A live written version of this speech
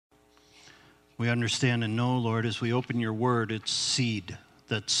We understand and know, Lord, as we open your word, it's seed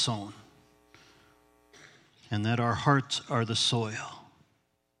that's sown, and that our hearts are the soil.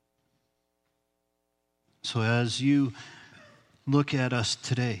 So as you look at us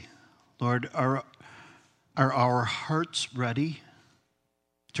today, Lord, are our hearts ready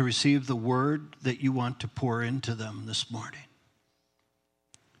to receive the word that you want to pour into them this morning?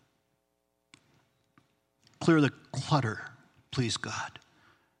 Clear the clutter, please, God,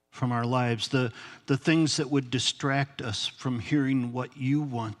 from our lives, the things that would distract us from hearing what you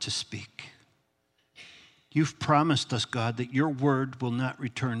want to speak. You've promised us, God, that your word will not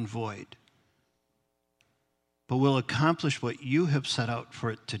return void, but will accomplish what you have set out for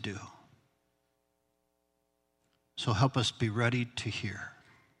it to do. So help us be ready to hear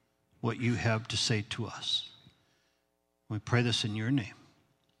what you have to say to us. We pray this in your name.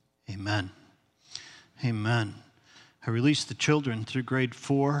 Amen. Amen. I released the children through grade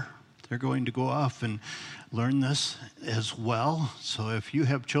 4. They're going to go off and learn this as well. So if you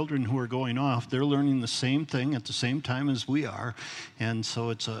have children who are going off, they're learning the same thing at the same time as we are. And so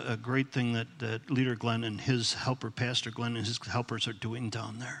it's a great thing that Leader Glenn and his helper, Pastor Glenn, and his helpers are doing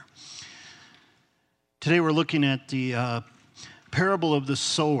down there. Today we're looking at the parable of the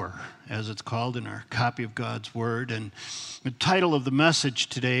sower, as it's called in our copy of God's Word. And the title of the message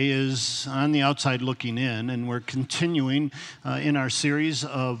today is On the Outside Looking In, and we're continuing in our series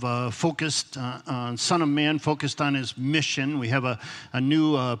of focused on Son of Man, focused on his mission. We have a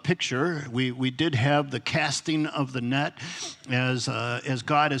new picture. We did have the casting of the net as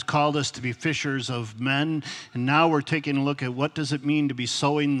God has called us to be fishers of men, and now we're taking a look at what does it mean to be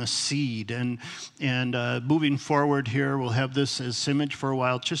sowing the seed. And moving forward here, we'll have this as image for a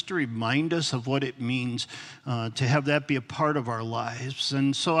while, just to remind us of what it means to have that be a part of our lives.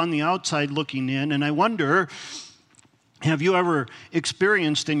 And so on the outside looking in, and I wonder, have you ever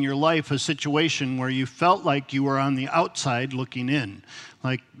experienced in your life a situation where you felt like you were on the outside looking in?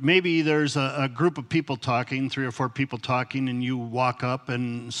 Like maybe there's a group of people talking, 3 or 4 people talking, and you walk up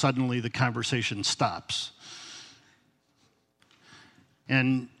and suddenly the conversation stops.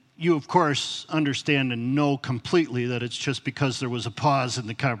 And you, of course, understand and know completely that it's just because there was a pause in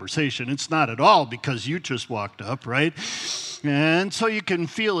the conversation. It's not at all because you just walked up, right? And so you can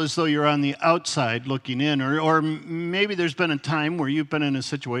feel as though you're on the outside looking in. Or maybe there's been a time where you've been in a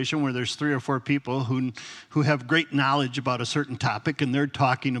situation where there's 3 or 4 people who have great knowledge about a certain topic, and they're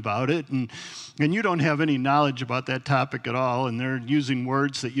talking about it, and you don't have any knowledge about that topic at all, and they're using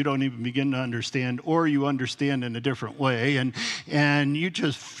words that you don't even begin to understand, or you understand in a different way, and you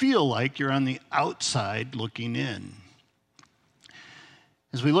just feel like you're on the outside looking in.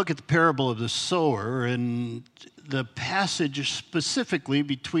 As we look at the parable of the sower and the passage specifically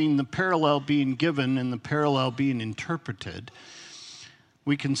between the parallel being given and the parallel being interpreted,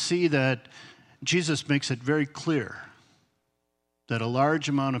 we can see that Jesus makes it very clear that a large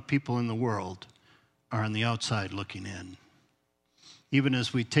amount of people in the world are on the outside looking in. Even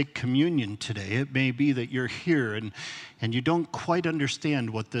as we take communion today, it may be that you're here and you don't quite understand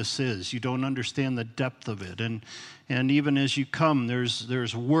what this is. You don't understand the depth of it. And even as you come,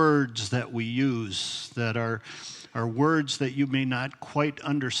 there's words that we use that are words that you may not quite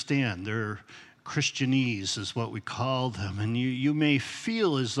understand. They're Christianese is what we call them. And you may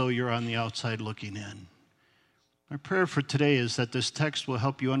feel as though you're on the outside looking in. My prayer for today is that this text will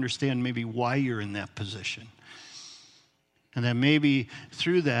help you understand maybe why you're in that position. And that maybe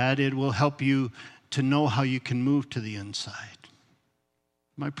through that, it will help you to know how you can move to the inside.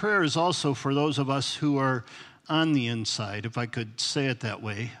 My prayer is also for those of us who are on the inside, if I could say it that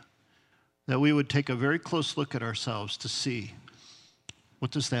way, that we would take a very close look at ourselves to see,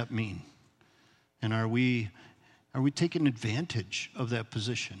 what does that mean? And are we taking advantage of that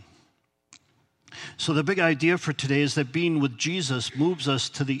position? So the big idea for today is that being with Jesus moves us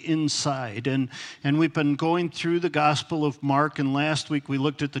to the inside. And we've been going through the Gospel of Mark, and last week we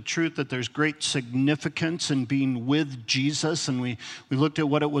looked at the truth that there's great significance in being with Jesus, and we looked at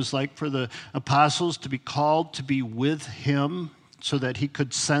what it was like for the apostles to be called to be with him so that he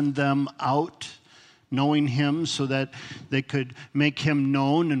could send them out, knowing him so that they could make him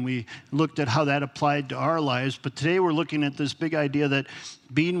known, and we looked at how that applied to our lives. But today we're looking at this big idea that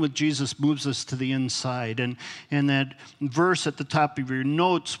being with Jesus moves us to the inside. And that verse at the top of your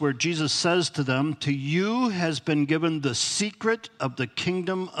notes where Jesus says to them, "To you has been given the secret of the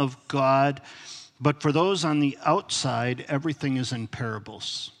kingdom of God, but for those on the outside, everything is in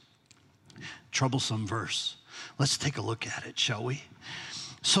parables." Troublesome verse. Let's take a look at it, shall we?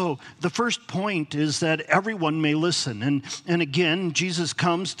 So the first point is that everyone may listen. And again, Jesus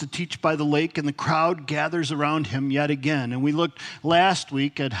comes to teach by the lake, and the crowd gathers around him yet again. And we looked last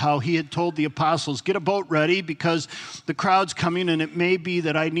week at how he had told the apostles, get a boat ready because the crowd's coming, and it may be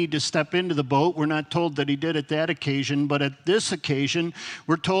that I need to step into the boat. We're not told that he did at that occasion, but at this occasion,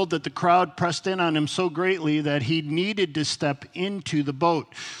 we're told that the crowd pressed in on him so greatly that he needed to step into the boat.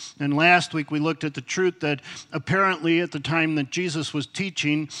 And last week we looked at the truth that apparently at the time that Jesus was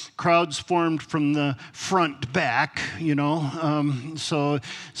teaching, crowds formed from the front back, so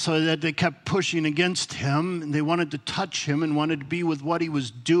that they kept pushing against him. And they wanted to touch him and wanted to be with what he was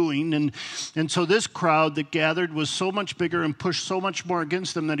doing. And so this crowd that gathered was so much bigger and pushed so much more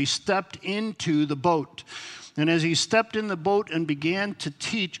against them that he stepped into the boat. And as he stepped in the boat and began to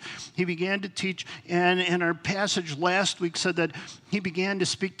teach, and our passage last week said that he began to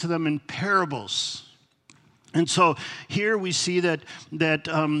speak to them in parables. And so here we see that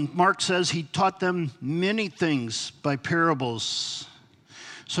Mark says he taught them many things by parables.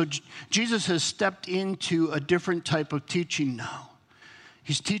 So Jesus has stepped into a different type of teaching now.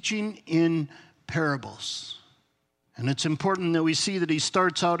 He's teaching in parables. And it's important that we see that he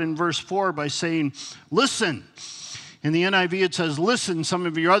starts out in verse 4 by saying, listen. In the NIV it says, listen. Some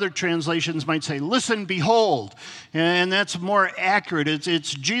of your other translations might say, listen, behold. And that's more accurate.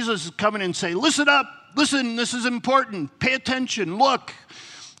 It's Jesus coming and say, listen up, listen, this is important. Pay attention, look,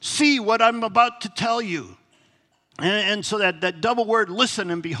 see what I'm about to tell you. And so that double word,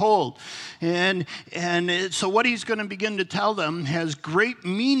 listen and behold. And so what he's going to begin to tell them has great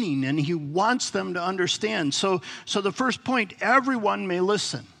meaning, and he wants them to understand. So the first point, everyone may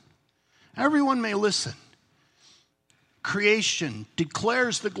listen. Everyone may listen. Creation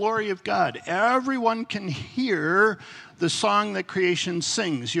declares the glory of God. Everyone can hear the song that creation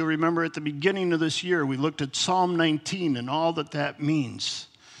sings. You'll remember at the beginning of this year, we looked at Psalm 19 and all that means.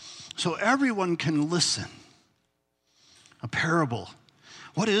 So everyone can listen. A parable.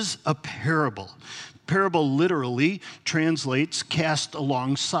 What is a parable? Parable literally translates cast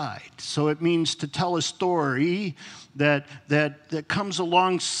alongside. So it means to tell a story that comes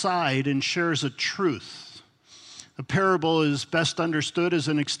alongside and shares a truth. A parable is best understood as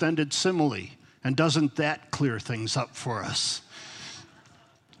an extended simile. And doesn't that clear things up for us?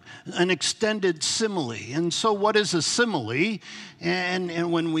 An extended simile. And so what is a simile?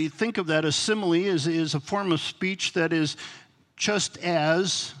 And when we think of that, a simile is a form of speech that is just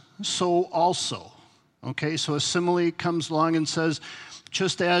as, so also. Okay, so a simile comes along and says,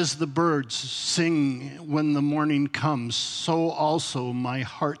 just as the birds sing when the morning comes, so also my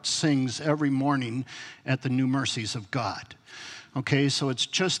heart sings every morning at the new mercies of God. Okay, so it's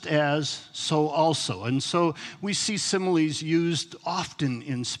just as, so also. And so we see similes used often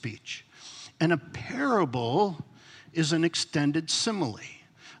in speech. And a parable is an extended simile.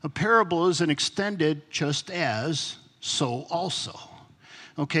 A parable is an extended just as, so also.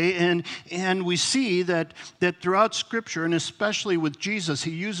 Okay, and we see that throughout Scripture, and especially with Jesus,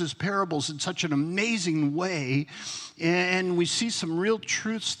 he uses parables in such an amazing way, and we see some real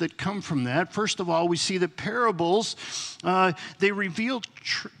truths that come from that. First of all, we see that parables, they reveal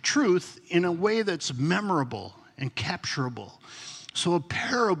truth in a way that's memorable and capturable. So a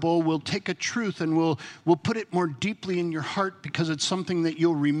parable will take a truth and will put it more deeply in your heart because it's something that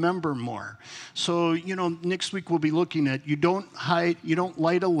you'll remember more. So, next week we'll be looking at you don't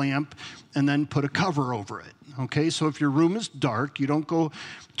light a lamp and then put a cover over it. Okay, so if your room is dark, you don't go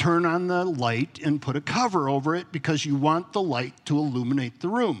turn on the light and put a cover over it because you want the light to illuminate the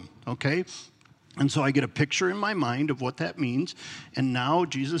room. Okay? And so I get a picture in my mind of what that means. And now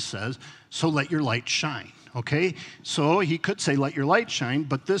Jesus says, so let your light shine. Okay, so he could say, let your light shine,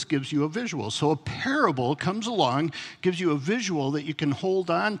 but this gives you a visual. So a parable comes along, gives you a visual that you can hold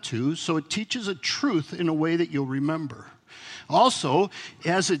on to, so it teaches a truth in a way that you'll remember. Also,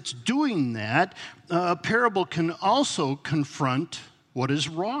 as it's doing that, a parable can also confront what is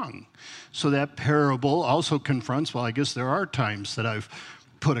wrong. So that parable also confronts, well, I guess there are times that I've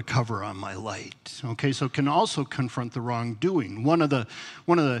put a cover on my light. Okay, so it can also confront the wrongdoing. One of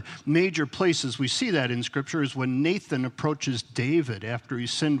the major places we see that in Scripture is when Nathan approaches David after he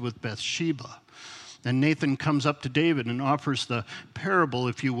sinned with Bathsheba. And Nathan comes up to David and offers the parable,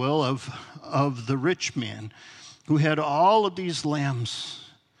 if you will, of the rich man who had all of these lambs.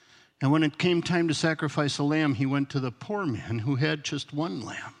 And when it came time to sacrifice a lamb, he went to the poor man who had just one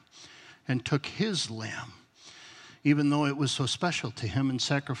lamb and took his lamb, even though it was so special to him, and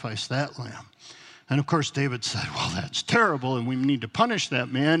sacrificed that lamb. And of course, David said, well, that's terrible, and we need to punish that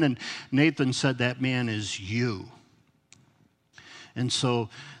man. And Nathan said, that man is you. And so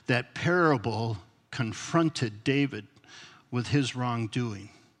that parable confronted David with his wrongdoing.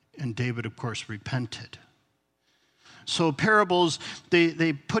 And David, of course, repented. So parables,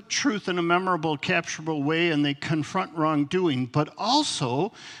 they put truth in a memorable, capturable way, and they confront wrongdoing. But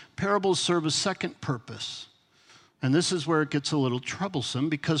also, parables serve a second purpose. And this is where it gets a little troublesome,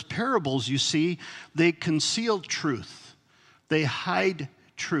 because parables, you see, they conceal truth. They hide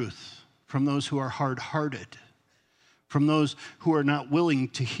truth from those who are hard-hearted, from those who are not willing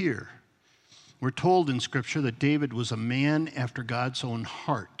to hear. We're told in Scripture that David was a man after God's own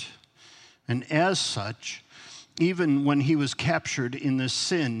heart. And as such, even when he was captured in this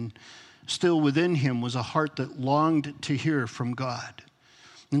sin, still within him was a heart that longed to hear from God.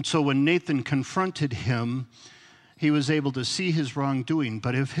 And so when Nathan confronted him, he was able to see his wrongdoing.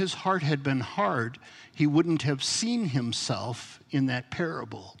 But if his heart had been hard, he wouldn't have seen himself in that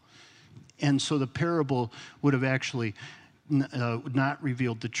parable. And so the parable would have actually not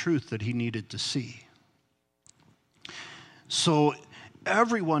revealed the truth that he needed to see. So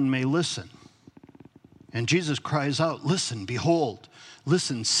everyone may listen. And Jesus cries out, listen, behold,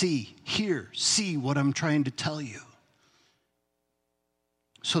 listen, see, hear, see what I'm trying to tell you.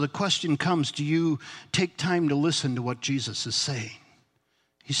 So the question comes, do you take time to listen to what Jesus is saying?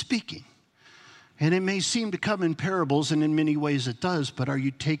 He's speaking. And it may seem to come in parables, and in many ways it does, but are you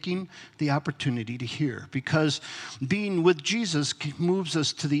taking the opportunity to hear? Because being with Jesus moves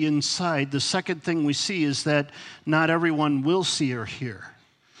us to the inside. The second thing we see is that not everyone will see or hear.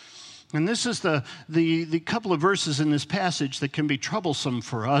 And this is the couple of verses in this passage that can be troublesome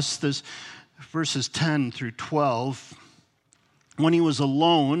for us. This verses 10 through 12. When he was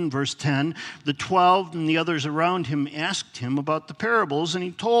alone, verse 10, the 12 and the others around him asked him about the parables, and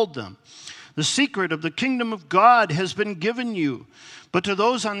he told them, the secret of the kingdom of God has been given you, but to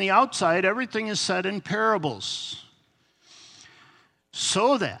those on the outside, everything is said in parables,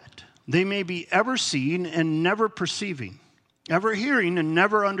 so that they may be ever seeing and never perceiving, ever hearing and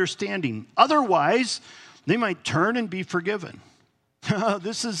never understanding. Otherwise, they might turn and be forgiven.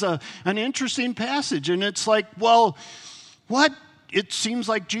 This is an interesting passage, and it's like, well, what? It seems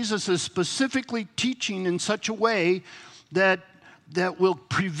like Jesus is specifically teaching in such a way that will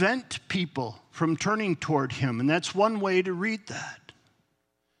prevent people from turning toward him, and that's one way to read that.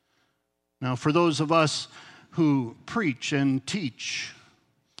 Now, for those of us who preach and teach,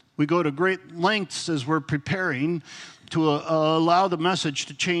 we go to great lengths as we're preparing to allow the message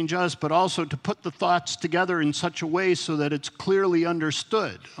to change us, but also to put the thoughts together in such a way so that it's clearly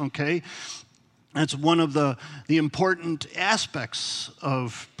understood, okay? That's one of the important aspects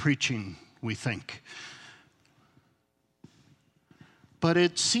of preaching, we think. But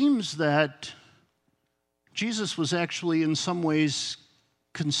it seems that Jesus was actually in some ways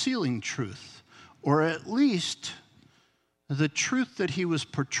concealing truth, or at least the truth that he was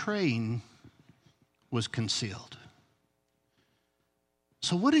portraying was concealed.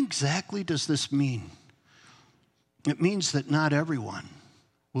 So what exactly does this mean? It means that not everyone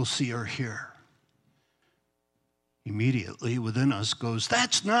will see or hear. Immediately within us goes,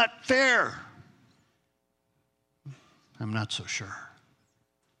 that's not fair. I'm not so sure.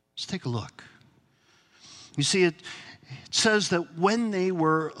 Let's take a look. You see, it says that when they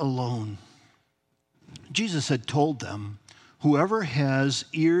were alone, Jesus had told them, whoever has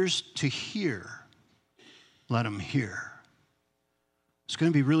ears to hear, let him hear. It's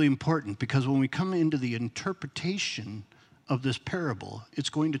going to be really important because when we come into the interpretation of this parable, it's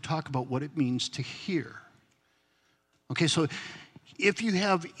going to talk about what it means to hear. Okay, so if you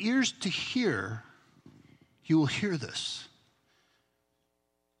have ears to hear, you will hear this.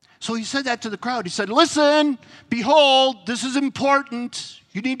 So he said that to the crowd. He said, listen, behold, this is important.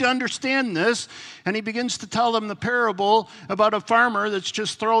 You need to understand this. And he begins to tell them the parable about a farmer that's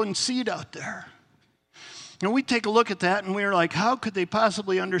just throwing seed out there. And we take a look at that and we're like, how could they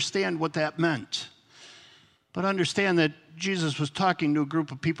possibly understand what that meant? But understand that Jesus was talking to a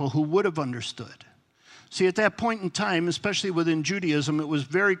group of people who would have understood. See, at that point in time, especially within Judaism, it was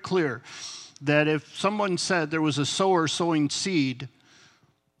very clear that if someone said there was a sower sowing seed,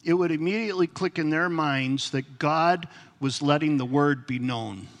 it would immediately click in their minds that God was letting the word be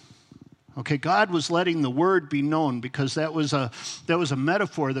known. Okay, God was letting the word be known because that was a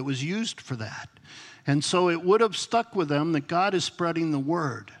metaphor that was used for that. And so it would have stuck with them that God is spreading the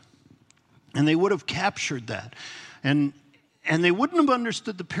word. And they would have captured that. And they wouldn't have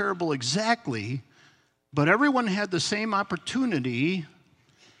understood the parable exactly, but everyone had the same opportunity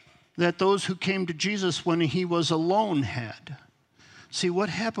that those who came to Jesus when he was alone had. See, what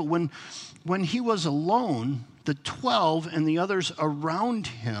happened when he was alone, the 12 and the others around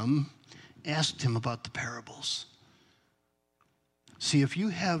him asked him about the parables. See, if you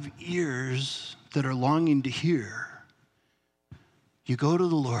have ears that are longing to hear, you go to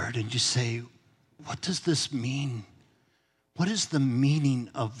the Lord and you say, what does this mean? What is the meaning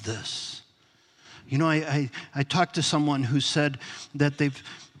of this? You know, I talked to someone who said that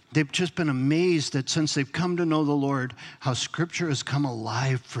they've just been amazed that since they've come to know the Lord, how Scripture has come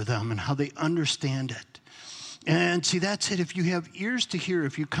alive for them and how they understand it. And see, that's it. If you have ears to hear,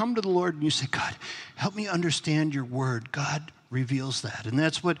 if you come to the Lord and you say, God, help me understand your word, God reveals that. And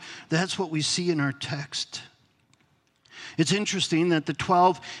that's what we see in our text. It's interesting that the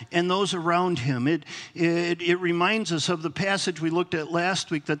 12 and those around him, it reminds us of the passage we looked at last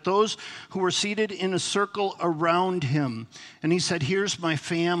week, that those who were seated in a circle around him, and he said, here's my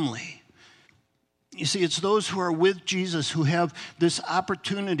family. You see, it's those who are with Jesus who have this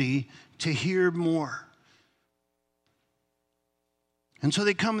opportunity to hear more. And so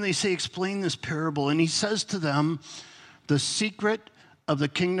they come and they say, explain this parable. And he says to them, the secret of the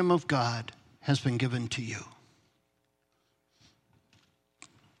kingdom of God has been given to you.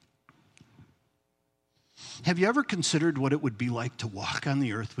 Have you ever considered what it would be like to walk on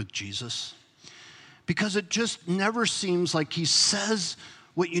the earth with Jesus? Because it just never seems like he says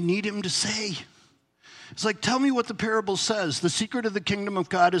what you need him to say. It's like, tell me what the parable says. The secret of the kingdom of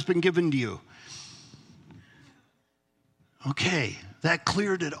God has been given to you. Okay, that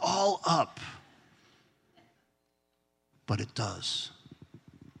cleared it all up. But it does.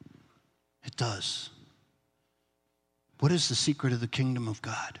 It does. What is the secret of the kingdom of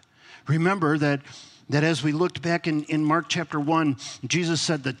God? Remember that as we looked back in Mark chapter 1, Jesus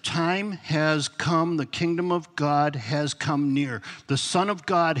said, the time has come, the kingdom of God has come near. The Son of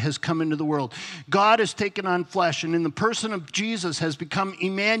God has come into the world. God has taken on flesh, and in the person of Jesus has become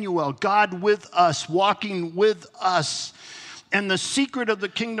Emmanuel, God with us, walking with us. And the secret of the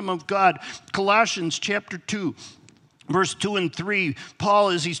kingdom of God, Colossians chapter 2, verse 2 and 3, Paul,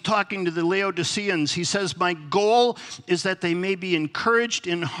 as he's talking to the Laodiceans, he says, my goal is that they may be encouraged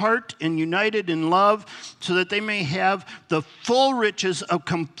in heart and united in love, so that they may have the full riches of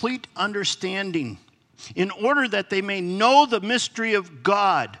complete understanding, in order that they may know the mystery of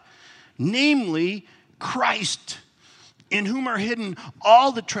God, namely Christ, in whom are hidden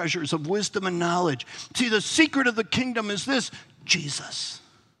all the treasures of wisdom and knowledge. See, the secret of the kingdom is this: Jesus.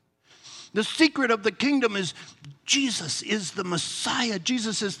 The secret of the kingdom is Jesus is the Messiah.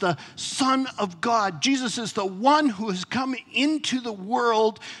 Jesus is the Son of God. Jesus is the one who has come into the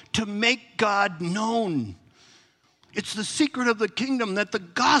world to make God known. It's the secret of the kingdom that the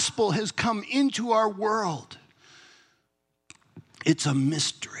gospel has come into our world. It's a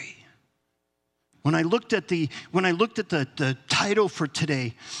mystery. When I looked at the title for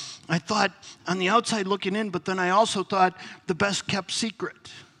today, I thought on the outside looking in, but then I also thought the best kept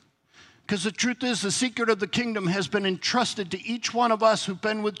secret. Because the truth is, the secret of the kingdom has been entrusted to each one of us who've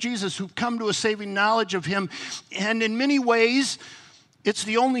been with Jesus, who've come to a saving knowledge of him. And in many ways, it's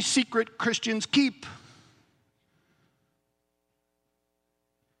the only secret Christians keep.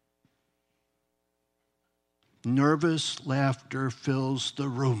 Nervous laughter fills the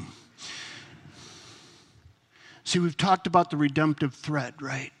room. See, we've talked about the redemptive thread,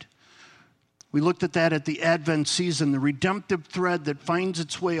 right? We looked at that at the Advent season, the redemptive thread that finds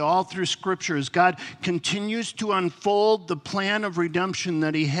its way all through Scripture as God continues to unfold the plan of redemption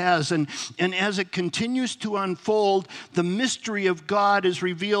that he has. And as it continues to unfold, the mystery of God is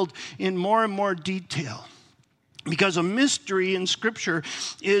revealed in more and more detail. Because a mystery in Scripture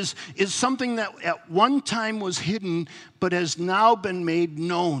is something that at one time was hidden, but has now been made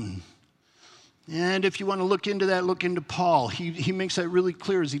known. And if you want to look into that, look into Paul. He makes that really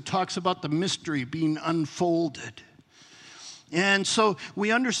clear as he talks about the mystery being unfolded. And so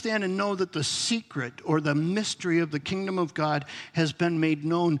we understand and know that the secret or the mystery of the kingdom of God has been made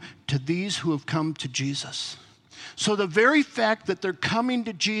known to these who have come to Jesus. So the very fact that they're coming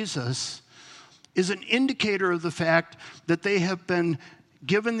to Jesus is an indicator of the fact that they have been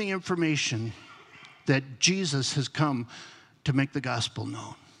given the information that Jesus has come to make the gospel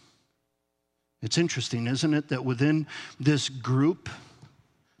known. It's interesting, isn't it, that within this group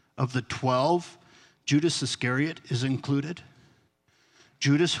of the 12, Judas Iscariot is included.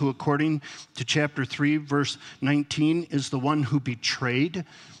 Judas, who according to chapter 3, verse 19, is the one who betrayed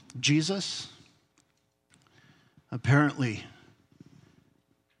Jesus. Apparently,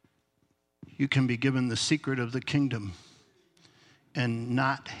 you can be given the secret of the kingdom and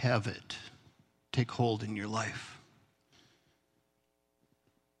not have it take hold in your life.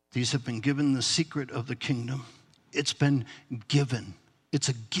 These have been given the secret of the kingdom. It's been given. It's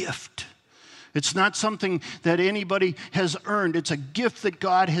a gift. It's not something that anybody has earned. It's a gift that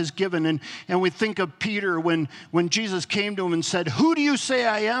God has given. And we think of Peter when Jesus came to him and said, "Who do you say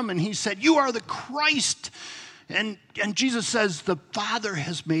I am?" And he said, "You are the Christ." And Jesus says, the Father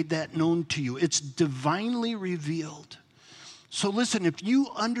has made that known to you. It's divinely revealed. So listen, if you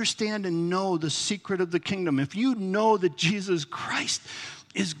understand and know the secret of the kingdom, if you know that Jesus Christ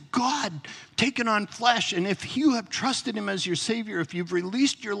is God taken on flesh, and if you have trusted him as your Savior, if you've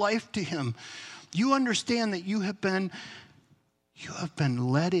released your life to him, you understand that you have been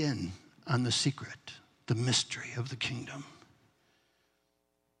let in on the secret, the mystery of the kingdom.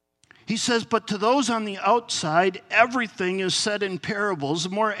 He says, but to those on the outside, everything is said in parables. A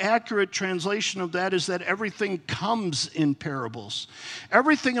more accurate translation of that is that everything comes in parables.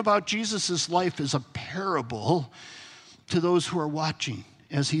 Everything about Jesus' life is a parable to those who are watching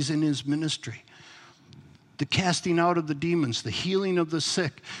as he's in his ministry. The casting out of the demons, the healing of the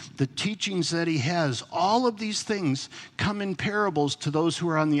sick, the teachings that he has, all of these things come in parables to those who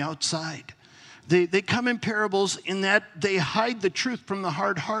are on the outside. They come in parables in that they hide the truth from the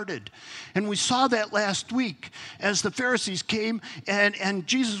hard-hearted. And we saw that last week as the Pharisees came and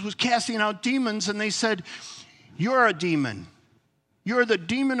Jesus was casting out demons, and they said, you're a demon. You're the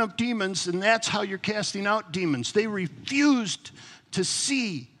demon of demons, and that's how you're casting out demons. They refused to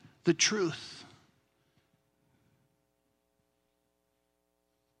see the truth.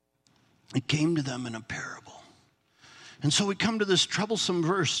 It came to them in a parable. And so we come to this troublesome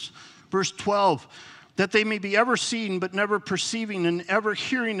verse 12, that they may be ever seeing but never perceiving, and ever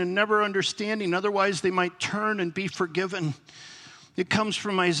hearing and never understanding, otherwise they might turn and be forgiven. It comes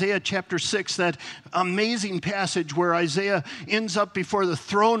from Isaiah chapter 6, that amazing passage where Isaiah ends up before the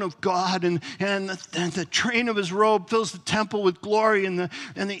throne of God, and the train of his robe fills the temple with glory, and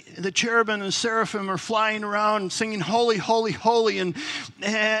the cherubim and the seraphim are flying around and singing, holy, holy, holy. And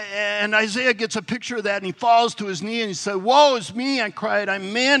Isaiah gets a picture of that, and he falls to his knee, and he said, woe is me, I cried, I'm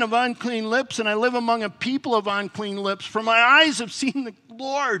a man of unclean lips, and I live among a people of unclean lips, for my eyes have seen the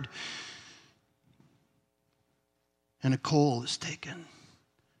Lord. And a coal is taken.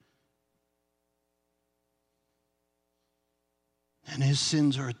 And his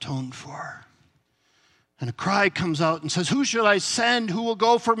sins are atoned for. And a cry comes out and says, who shall I send? Who will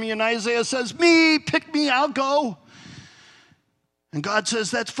go for me? And Isaiah says, me, pick me, I'll go. And God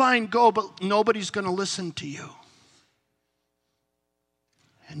says, that's fine, go, but nobody's going to listen to you.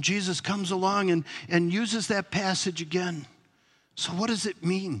 And Jesus comes along and uses that passage again. So what does it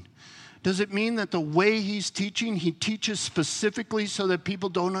mean? Does it mean that the way he's teaching, he teaches specifically so that people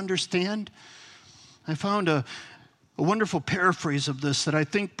don't understand? I found a wonderful paraphrase of this that I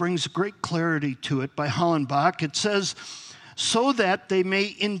think brings great clarity to it by Hollenbach. It says, so that they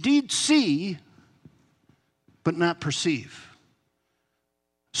may indeed see, but not perceive.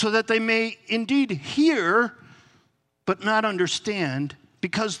 So that they may indeed hear, but not understand,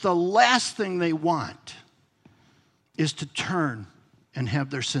 because the last thing they want is to turn and have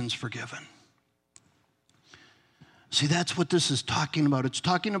their sins forgiven. See, that's what this is talking about. It's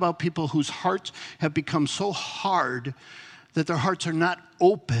talking about people whose hearts have become so hard that their hearts are not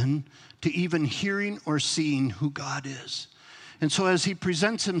open to even hearing or seeing who God is. And so as he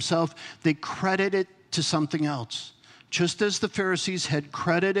presents himself, they credit it to something else. Just as the Pharisees had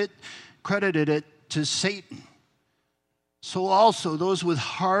credited it to Satan, so also those with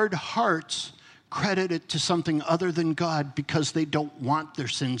hard hearts credit it to something other than God because they don't want their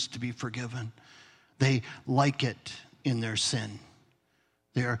sins to be forgiven. They like it in their sin.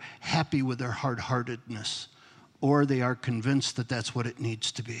 They are happy with their hard-heartedness, or they are convinced that that's what it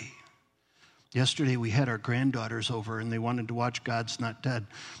needs to be. Yesterday we had our granddaughters over and they wanted to watch God's Not Dead.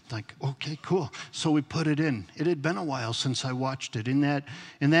 Like, okay, cool. So we put it in. It had been a while since I watched it. In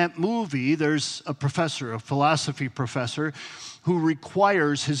that movie, there's a professor, a philosophy professor, who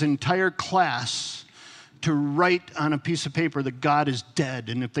requires his entire class to write on a piece of paper that God is dead.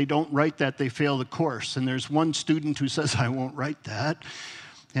 And if they don't write that, they fail the course. And there's one student who says, I won't write that.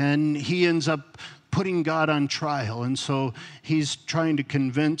 And he ends up putting God on trial. And so he's trying to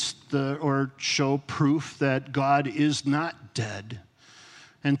convince or show proof that God is not dead.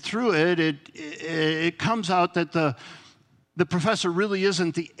 And through it comes out that the professor really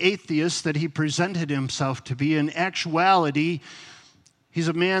isn't the atheist that he presented himself to be. In actuality, he's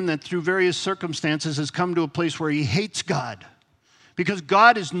a man that through various circumstances has come to a place where he hates God because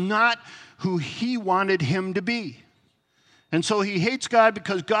God is not who he wanted him to be. And so he hates God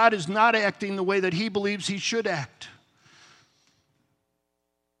because God is not acting the way that he believes he should act.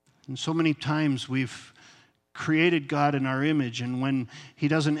 And so many times we've created God in our image, and when he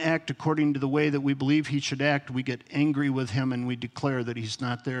doesn't act according to the way that we believe he should act, we get angry with him and we declare that he's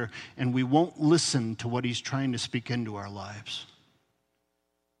not there, and we won't listen to what he's trying to speak into our lives.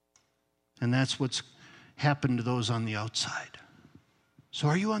 And that's what's happened to those on the outside. So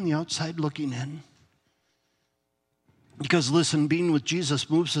are you on the outside looking in? Because listen, being with Jesus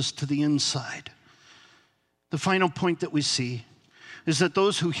moves us to the inside. The final point that we see is that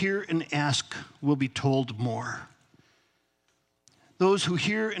those who hear and ask will be told more. Those who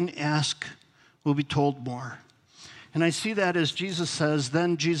hear and ask will be told more. And I see that as Jesus says,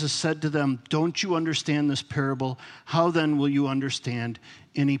 then Jesus said to them, don't you understand this parable? How then will you understand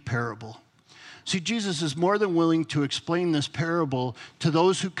any parable? See, Jesus is more than willing to explain this parable to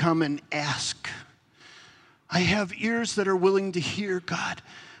those who come and ask. I have ears that are willing to hear, God.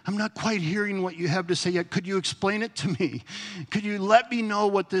 I'm not quite hearing what you have to say yet. Could you explain it to me? Could you let me know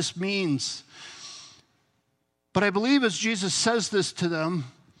what this means? But I believe as Jesus says this to them,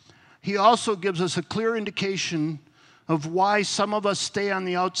 he also gives us a clear indication of why some of us stay on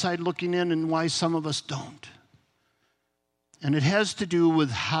the outside looking in and why some of us don't. And it has to do with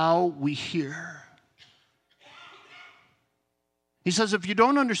how we hear. He says, if you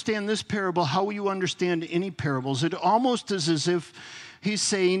don't understand this parable, how will you understand any parables? It almost is as if he's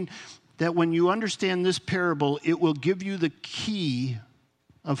saying that when you understand this parable, it will give you the key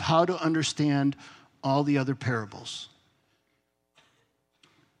of how to understand all the other parables.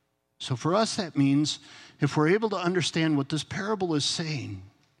 So for us, that means if we're able to understand what this parable is saying,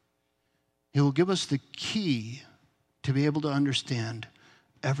 it will give us the key to be able to understand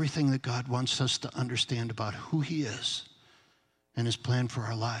everything that God wants us to understand about who he is and his plan for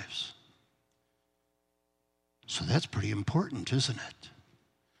our lives. So that's pretty important, isn't it?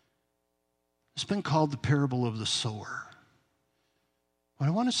 It's been called the parable of the sower. But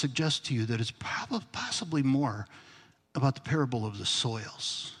I want to suggest to you that it's possibly more about the parable of the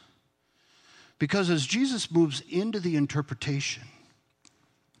soils. Because as Jesus moves into the interpretation,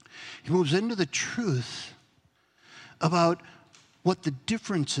 he moves into the truth about what the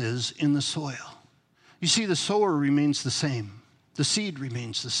difference is in the soil. You see, the sower remains the same. The seed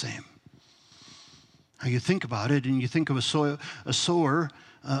remains the same. Now you think about it, and you think of a sower,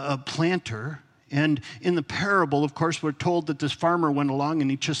 a planter, and in the parable, of course, we're told that this farmer went along and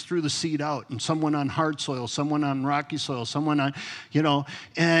he just threw the seed out, and some went on hard soil, some went on rocky soil, some went on,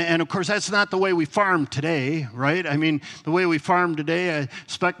 and of course, that's not the way we farm today, right? I mean, the way we farm today,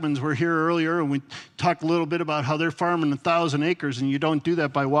 Speckmans were here earlier, and we talked a little bit about how they're farming 1,000 acres, and you don't do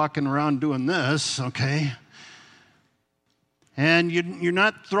that by walking around doing this, okay? And you're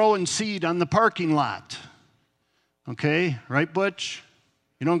not throwing seed on the parking lot, okay? Right, Butch?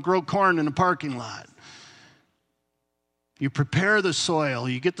 You don't grow corn in a parking lot. You prepare the soil.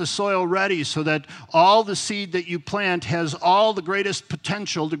 You get the soil ready so that all the seed that you plant has all the greatest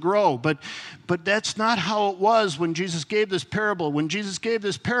potential to grow. But that's not how it was when Jesus gave this parable. When Jesus gave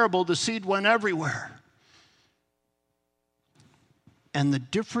this parable, the seed went everywhere. And the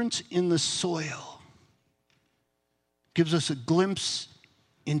difference in the soil gives us a glimpse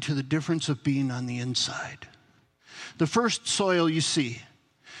into the difference of being on the inside. The first soil you see,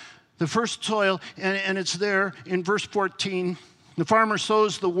 the first soil, and it's there in verse 14. The farmer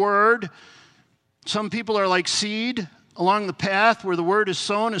sows the word. Some people are like seed along the path where the word is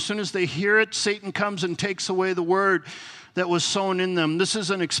sown. As soon as they hear it, Satan comes and takes away the word that was sown in them. This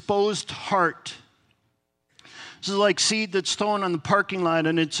is an exposed heart. This is like seed that's sown on the parking lot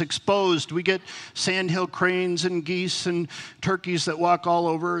and it's exposed. We get sandhill cranes and geese and turkeys that walk all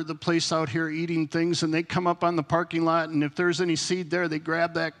over the place out here eating things, and they come up on the parking lot, and if there's any seed there, they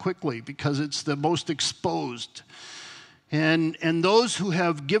grab that quickly because it's the most exposed. And those who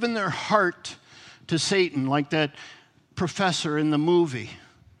have given their heart to Satan, like that professor in the movie,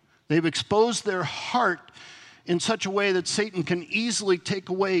 they've exposed their heart in such a way that Satan can easily take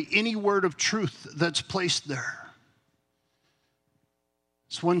away any word of truth that's placed there.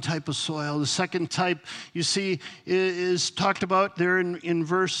 It's one type of soil. The second type you see is talked about there in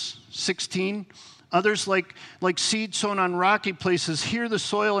verse 16. Others, like seed sown on rocky places, hear the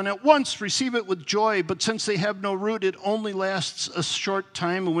soil and at once receive it with joy. But since they have no root, it only lasts a short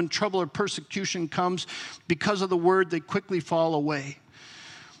time. And when trouble or persecution comes because of the word, they quickly fall away.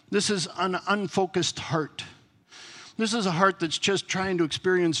 This is an unfocused heart. This is a heart that's just trying to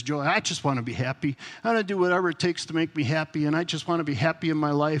experience joy. I just want to be happy. I want to do whatever it takes to make me happy, and I just want to be happy in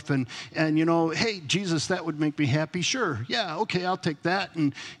my life. And hey, Jesus, that would make me happy. Sure, yeah, okay, I'll take that.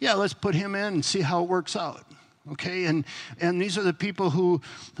 And yeah, let's put him in and see how it works out. Okay, and these are the people who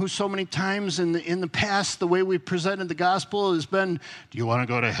so many times in the past, the way we presented the gospel has been, do you want to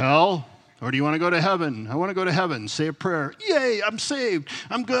go to hell? Or do you want to go to heaven? I want to go to heaven. Say a prayer. Yay, I'm saved.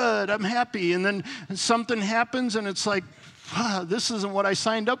 I'm good. I'm happy. And then something happens and it's like, this isn't what I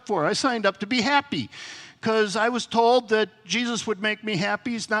signed up for. I signed up to be happy because I was told that Jesus would make me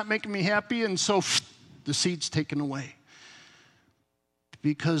happy. He's not making me happy. And so the seed's taken away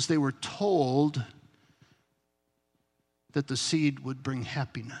because they were told that the seed would bring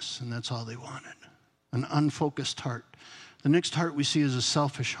happiness, and that's all they wanted. An unfocused heart. The next heart we see is a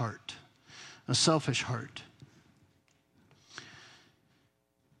selfish heart. A selfish heart.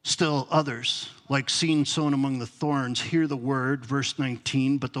 Still others, like seed sown among the thorns, hear the word, verse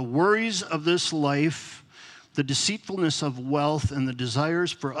 19, but the worries of this life, the deceitfulness of wealth, and the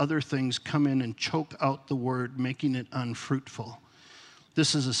desires for other things come in and choke out the word, making it unfruitful.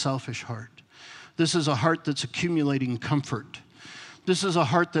 This is a selfish heart. This is a heart that's accumulating comfort. This is a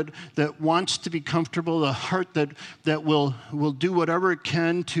heart that wants to be comfortable, a heart that will do whatever it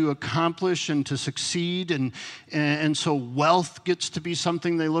can to accomplish and to succeed. And so wealth gets to be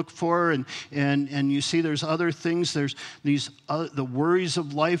something they look for. And you see there's other things. There's these the worries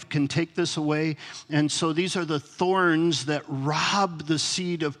of life can take this away. And so these are the thorns that rob the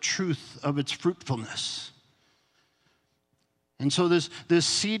seed of truth of its fruitfulness. And so this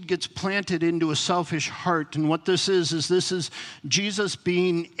seed gets planted into a selfish heart. And what this is Jesus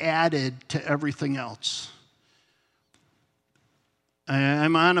being added to everything else.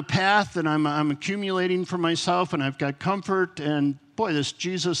 I'm on a path and I'm accumulating for myself and I've got comfort. And boy, this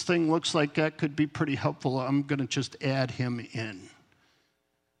Jesus thing looks like that could be pretty helpful. I'm going to just add him in.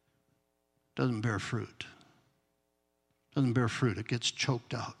 Doesn't bear fruit. Doesn't bear fruit. It gets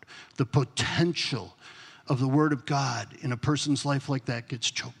choked out. The potential of the Word of God in a person's life like that gets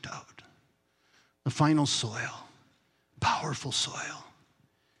choked out. The final soil, powerful soil.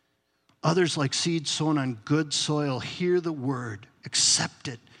 Others, like seed sown on good soil, hear the Word, accept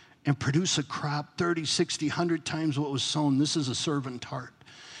it, and produce a crop 30, 60, 100 times what was sown. This is a servant heart.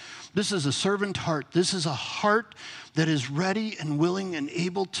 This is a servant heart. This is a heart that is ready and willing and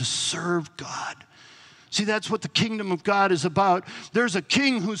able to serve God. See, that's what the kingdom of God is about. There's a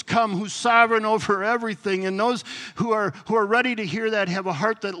king who's come, who's sovereign over everything, and those who are ready to hear that have a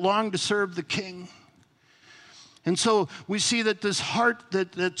heart that long to serve the king. And so we see that this heart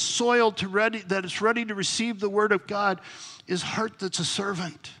that's soiled that is ready to receive the word of God is a heart that's a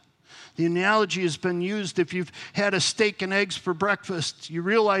servant. The analogy has been used, if you've had a steak and eggs for breakfast, you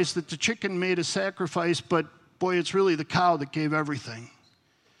realize that the chicken made a sacrifice, but boy, it's really the cow that gave everything.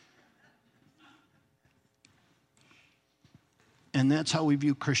 And that's how we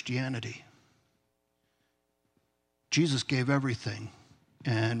view Christianity. Jesus gave everything,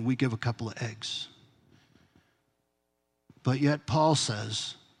 and we give a couple of eggs. But yet Paul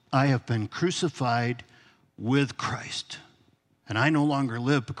says, I have been crucified with Christ, and I no longer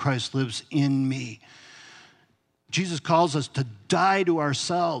live, but Christ lives in me. Jesus calls us to die to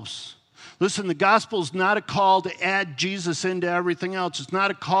ourselves. Listen, the gospel is not a call to add Jesus into everything else. It's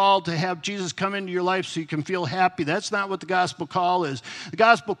not a call to have Jesus come into your life so you can feel happy. That's not what the gospel call is. The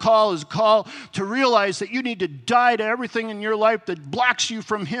gospel call is a call to realize that you need to die to everything in your life that blocks you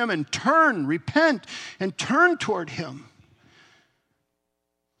from him and repent, and turn toward him.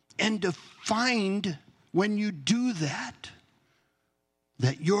 And to find, when you do that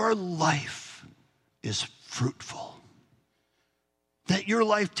your life is fruitful. That your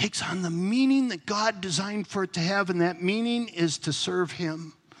life takes on the meaning that God designed for it to have, and that meaning is to serve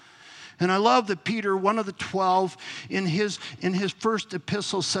him. And I love that Peter, one of the 12, in his first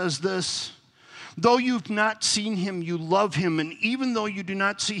epistle says this, though you've not seen him, you love him, and even though you do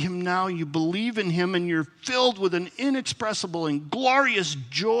not see him now, you believe in him, and you're filled with an inexpressible and glorious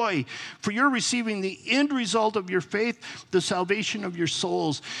joy, for you're receiving the end result of your faith, the salvation of your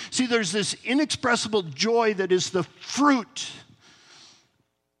souls. See, there's this inexpressible joy that is the fruit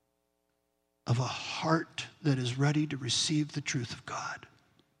of a heart that is ready to receive the truth of God.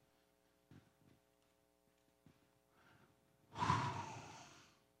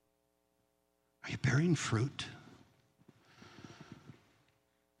 Are you bearing fruit?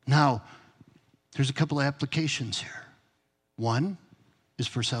 Now, there's a couple of applications here. One is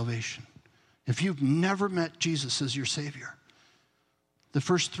for salvation. If you've never met Jesus as your Savior, the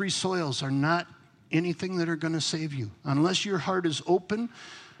first three soils are not anything that are going to save you. Unless your heart is open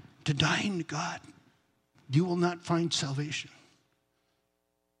to dying to God, you will not find salvation.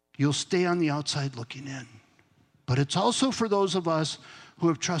 You'll stay on the outside looking in. But it's also for those of us who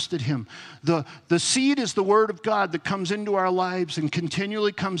have trusted him. The seed is the word of God that comes into our lives and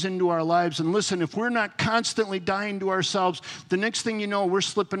continually comes into our lives. And listen, if we're not constantly dying to ourselves, the next thing you know, we're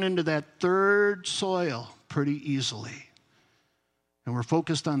slipping into that third soil pretty easily. And we're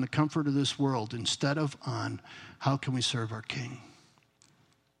focused on the comfort of this world instead of on how can we serve our King.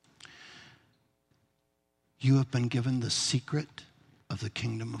 You have been given the secret of the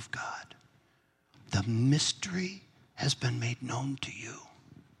kingdom of God. The mystery has been made known to you.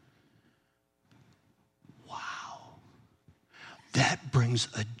 Wow. That brings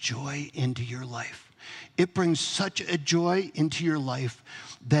a joy into your life. It brings such a joy into your life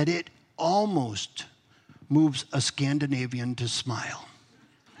that it almost moves a Scandinavian to smile.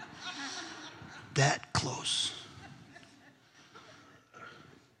 That close.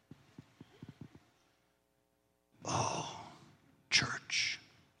 Oh, church.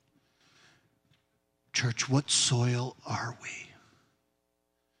 Church, what soil are we?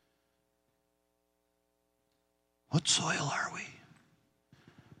 What soil are we?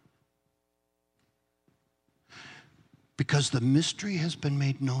 Because the mystery has been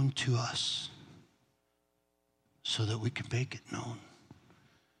made known to us so that we can make it known.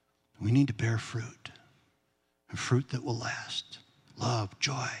 We need to bear fruit, a fruit that will last. Love,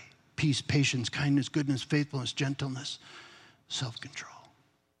 joy, peace, patience, kindness, goodness, faithfulness, gentleness, self-control.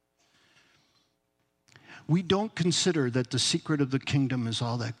 We don't consider that the secret of the kingdom is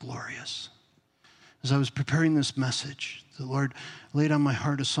all that glorious. As I was preparing this message, the Lord laid on my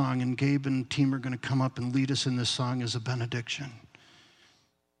heart a song, and Gabe and the team are going to come up and lead us in this song as a benediction.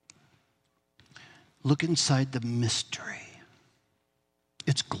 Look inside the mystery.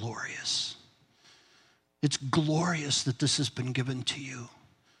 It's glorious. It's glorious that this has been given to you.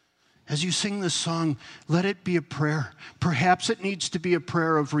 As you sing this song, let it be a prayer. Perhaps it needs to be a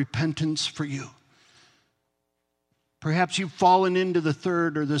prayer of repentance for you. Perhaps you've fallen into the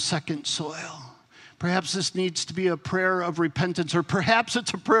third or the second soil. Perhaps this needs to be a prayer of repentance, or perhaps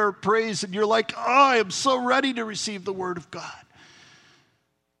it's a prayer of praise and you're like, oh, I am so ready to receive the word of God.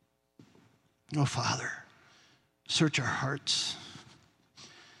 Oh, Father, search our hearts.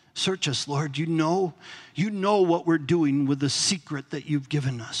 Search us, Lord. You know what we're doing with the secret that you've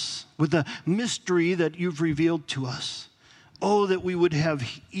given us, with the mystery that you've revealed to us. Oh, that we would have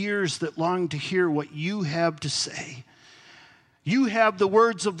ears that long to hear what you have to say. You have the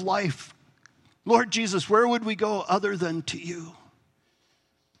words of life. Lord Jesus, where would we go other than to you?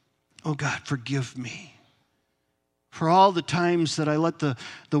 Oh God, forgive me for all the times that I let the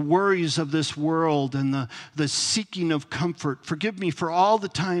worries of this world and the seeking of comfort. Forgive me for all the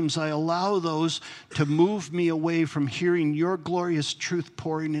times I allow those to move me away from hearing your glorious truth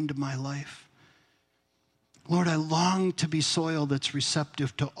pouring into my life. Lord, I long to be soil that's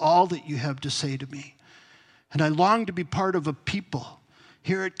receptive to all that you have to say to me. And I long to be part of a people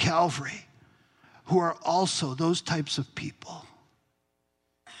here at Calvary who are also those types of people.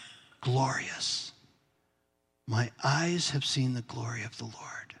 Glorious. My eyes have seen the glory of the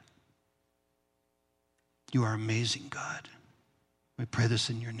Lord. You are amazing, God. We pray this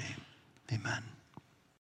in your name. Amen.